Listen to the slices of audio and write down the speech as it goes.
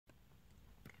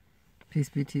Peace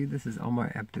be to you. This is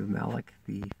Omar Abdul Malik,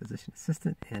 the physician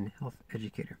assistant and health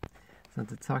educator. So I want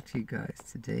to talk to you guys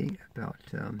today about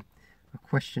a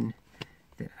question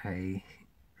that I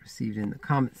received in the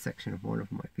comment section of one of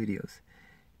my videos.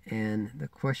 And the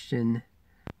question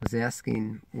was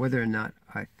asking whether or not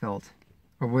I felt,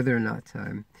 or whether or not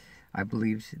I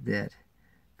believed that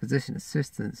physician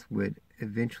assistants would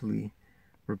eventually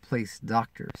replace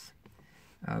doctors.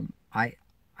 I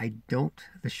don't.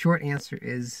 The short answer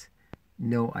is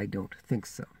no, I don't think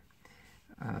so.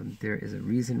 There is a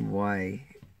reason why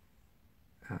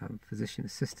physician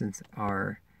assistants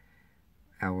are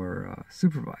our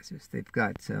supervisors. They've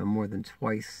got more than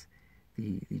twice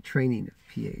the training of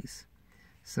PAs.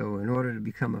 So in order to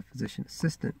become a physician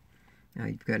assistant,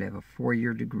 you've got to have a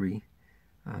 4-year degree.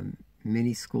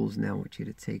 Many schools now want you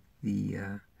to take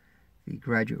the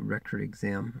graduate record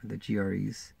exam, the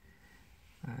GREs,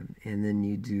 and then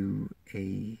you do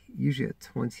usually a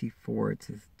 24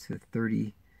 to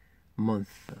 30 month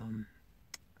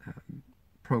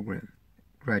program,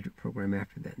 graduate program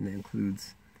after that, and that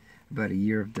includes about a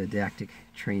year of didactic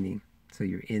training. So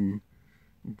you're in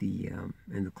the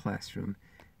classroom,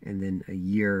 and then a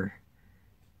year,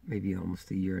 maybe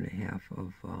almost a year and a half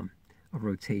of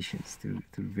rotations through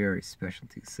various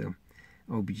specialties. So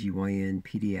OBGYN,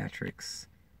 pediatrics,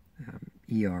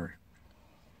 ER,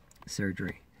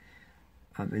 surgery.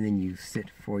 And then you sit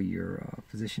for your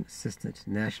physician assistant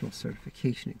national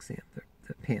certification exam,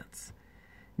 the PANCE.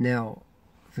 Now,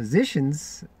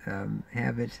 physicians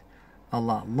have it a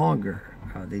lot longer.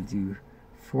 They do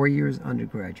 4 years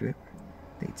undergraduate.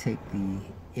 They take the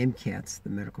MCATs,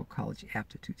 the Medical College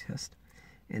Aptitude Test,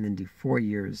 and then do 4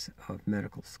 years of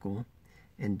medical school.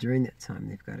 And during that time,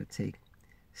 they've got to take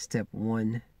step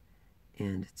 1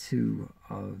 and 2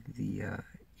 of the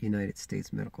United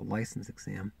States Medical License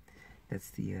Exam.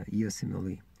 That's the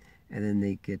USMLE, and then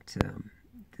they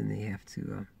have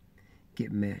to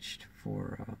get matched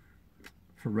for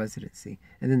residency,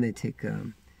 and then they take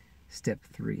step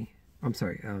 3. I'm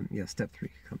sorry, step 3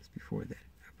 comes before that,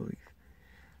 I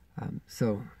believe.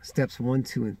 So steps 1,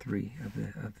 2, and 3 of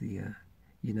the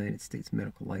United States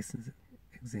Medical License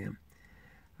Exam,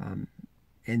 and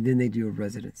then they do a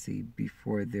residency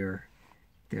before they're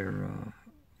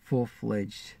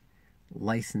full-fledged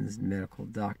licensed medical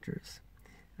doctors.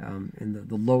 And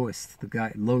the lowest,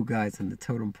 low guys on the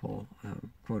totem pole,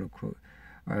 quote unquote,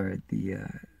 are the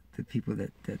people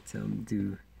that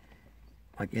do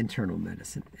like internal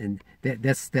medicine, and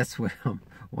that's what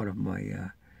one of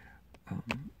my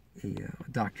a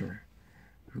doctor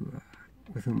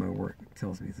with whom I work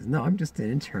tells me. He says, "No, I'm just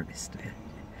an internist, man.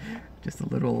 Just a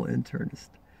little internist."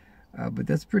 But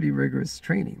that's pretty rigorous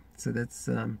training. So that's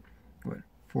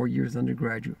 4 years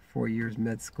undergraduate, 4 years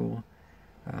med school,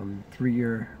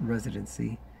 3-year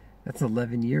residency. That's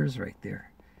 11 years right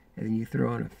there. And then you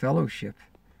throw in a fellowship,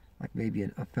 like maybe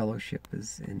a fellowship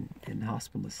is in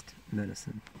hospitalist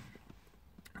medicine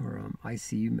or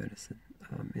ICU medicine,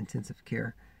 intensive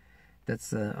care.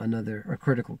 That's or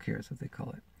critical care is what they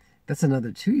call it. That's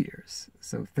another 2 years.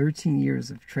 So 13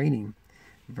 years of training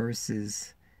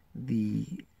versus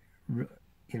the,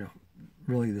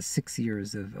 really the 6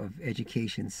 years of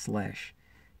education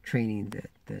 / training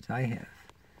that I have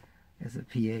as a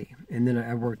PA. And then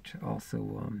I worked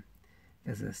also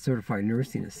as a certified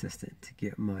nursing assistant to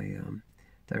get my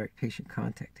direct patient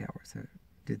contact hours. I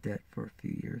did that for a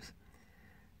few years.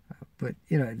 But,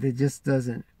 it just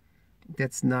doesn't,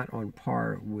 that's not on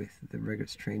par with the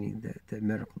rigorous training that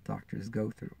medical doctors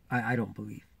go through. I don't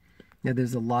believe. Now,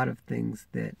 there's a lot of things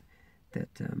that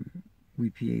we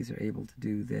PAs are able to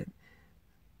do that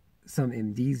some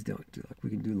MDs don't do. Like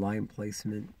we can do line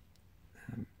placement,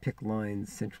 pick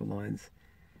lines, central lines.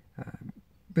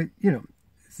 But,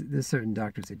 there's certain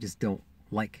doctors that just don't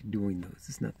like doing those.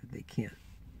 It's not that they can't.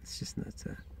 It's just not,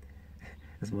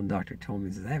 as one doctor told me,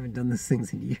 he says, "I haven't done these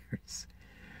things in years."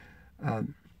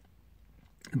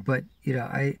 But,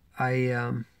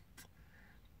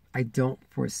 I don't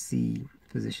foresee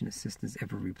physician assistants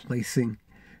ever replacing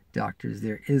doctors.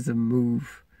 There is a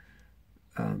move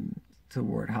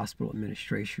toward hospital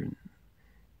administration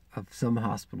of some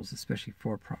hospitals, especially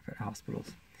for-profit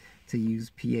hospitals, to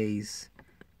use PAs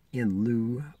in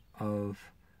lieu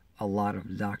of a lot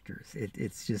of doctors.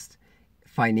 It's just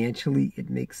financially it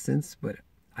makes sense, but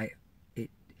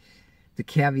the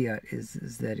caveat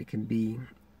is that it can be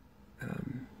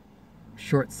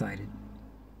short-sighted,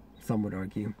 some would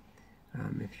argue,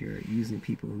 if you're using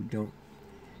people who don't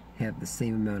have the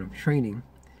same amount of training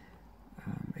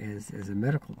as a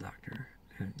medical doctor,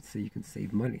 so you can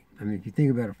save money. I mean, if you think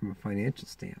about it from a financial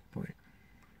standpoint,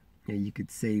 you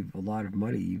could save a lot of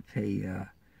money. You pay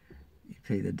you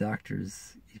pay the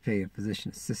doctors, you pay a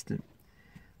physician assistant,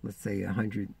 let's say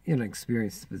 100, an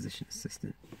experienced physician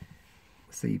assistant.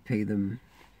 Let's say you pay them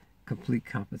complete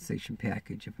compensation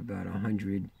package of about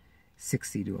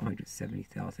 160 to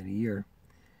 170,000 a year.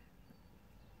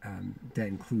 That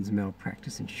includes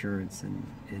malpractice insurance and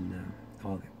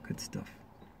all that good stuff.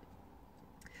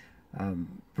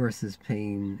 Versus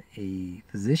paying a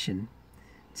physician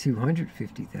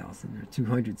 $250,000 or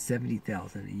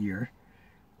 $270,000 a year,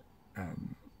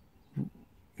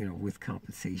 with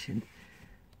compensation.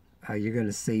 You're going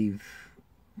to save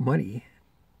money,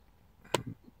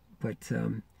 but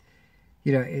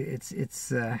it's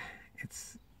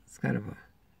kind of a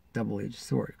double-edged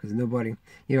sword, because nobody,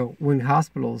 when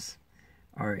hospitals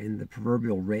are in the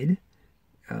proverbial red,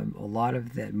 a lot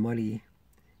of that money,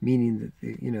 meaning that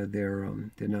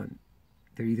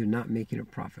they're either not making a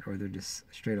profit or they're just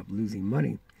straight up losing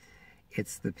money.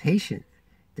 It's the patient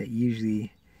that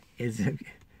usually is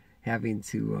having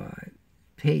to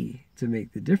pay to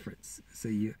make the difference. So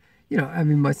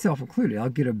myself included, I'll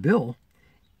get a bill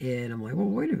and I'm like, well,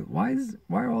 wait a minute, why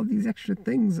are all these extra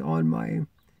things on my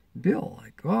bill?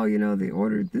 Like, oh, they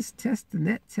ordered this test and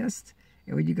that test,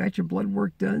 and when you got your blood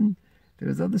work done,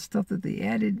 there's other stuff that they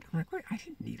added. I'm like, wait, I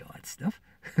didn't need all that stuff.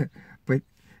 But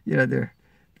they've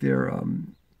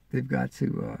got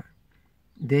to,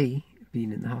 they,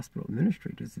 being in the hospital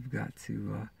administrators, have got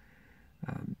to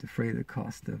defray the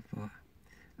cost of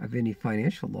any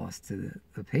financial loss to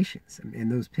the patients.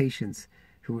 And those patients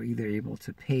who are either able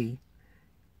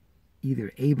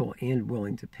and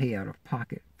willing to pay out of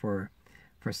pocket for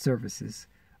services,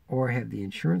 or have the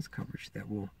insurance coverage that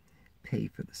will pay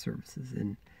for the services.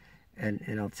 And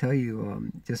I'll tell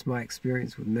you, just my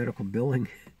experience with medical billing,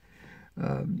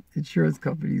 insurance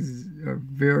companies are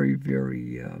very,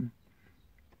 very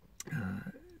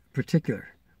particular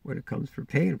when it comes for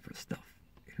paying for stuff.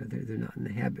 They're not in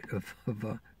the habit of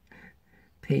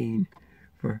paying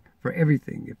for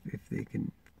everything if they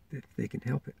can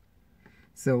help it.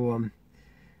 So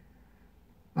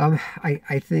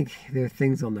I think there are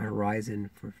things on the horizon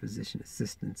for physician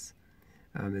assistants.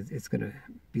 It's going to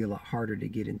be a lot harder to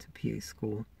get into PA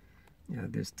school.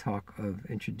 There's talk of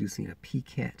introducing a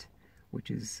PCAT, which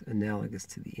is analogous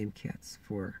to the MCATs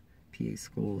for PA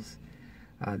schools.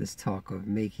 There's talk of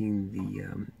making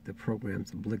the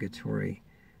programs obligatory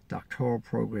doctoral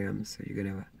programs, so you're going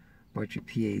to have a bunch of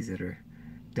PAs that are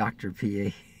doctor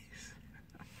PAs.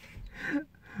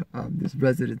 There's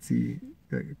residency,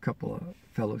 a couple of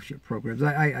fellowship programs.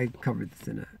 I covered this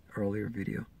in an earlier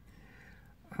video.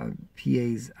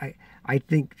 PAs, I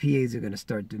think PAs are going to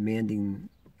start demanding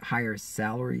higher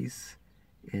salaries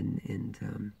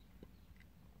and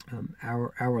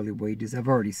hourly wages. I've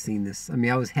already seen this.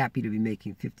 I was happy to be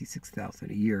making $56,000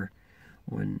 a year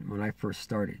when I first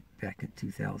started back in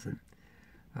 2000.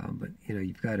 But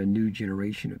you've got a new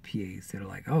generation of PAs that are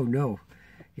like, oh no,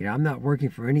 I'm not working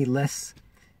for any less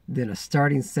than a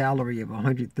starting salary of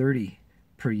 $130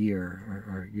 per year,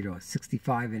 or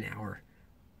 65 an hour.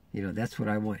 That's what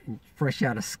I want, fresh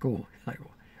out of school. Like,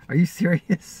 are you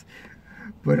serious?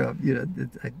 But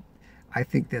I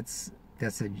think that's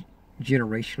a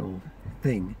generational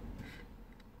thing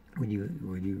when you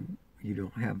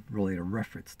don't have really a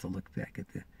reference to look back at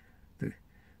the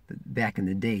back in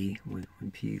the day when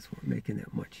PAs weren't making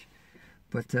that much.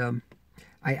 But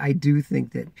I do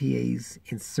think that PAs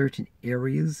in certain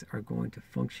areas are going to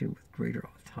function with greater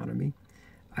autonomy.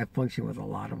 I function with a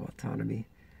lot of autonomy.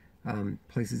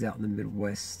 Places out in the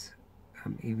Midwest,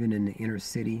 even in the inner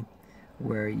city,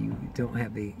 where you don't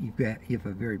have you have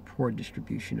a very poor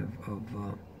distribution of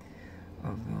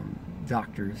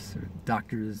doctors, or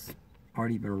doctors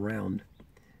aren't even around.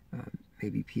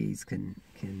 Maybe PAs can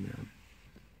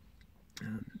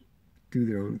do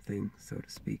their own thing, so to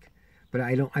speak. But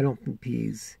I don't think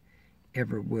PAs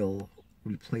ever will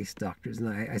replace doctors, and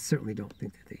I certainly don't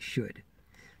think that they should.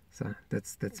 So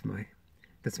that's my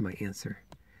answer.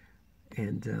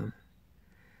 And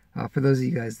for those of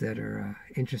you guys that are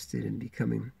interested in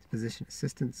becoming physician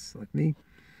assistants like me,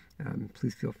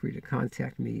 please feel free to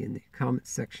contact me in the comments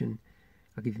section.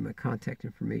 I'll give you my contact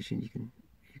information. You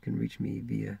can reach me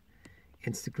via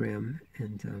Instagram,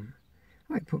 and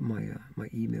I might put my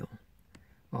email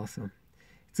also.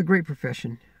 It's a great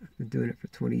profession. I've been doing it for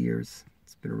 20 years.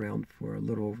 It's been around for a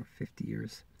little over 50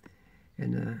 years.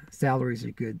 And salaries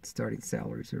are good. Starting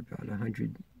salaries are about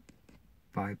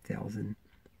 $105,000.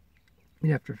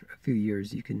 And after a few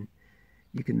years, you can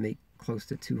make close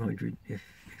to 200 if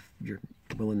you're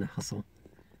willing to hustle.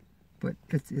 But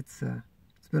it's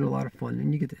been a lot of fun,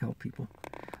 and you get to help people.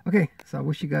 Okay, so I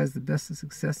wish you guys the best of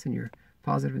success in your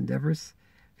positive endeavors.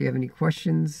 If If you have any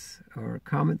questions or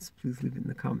comments, please leave it in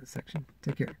the comment section.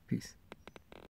 Take care. Peace.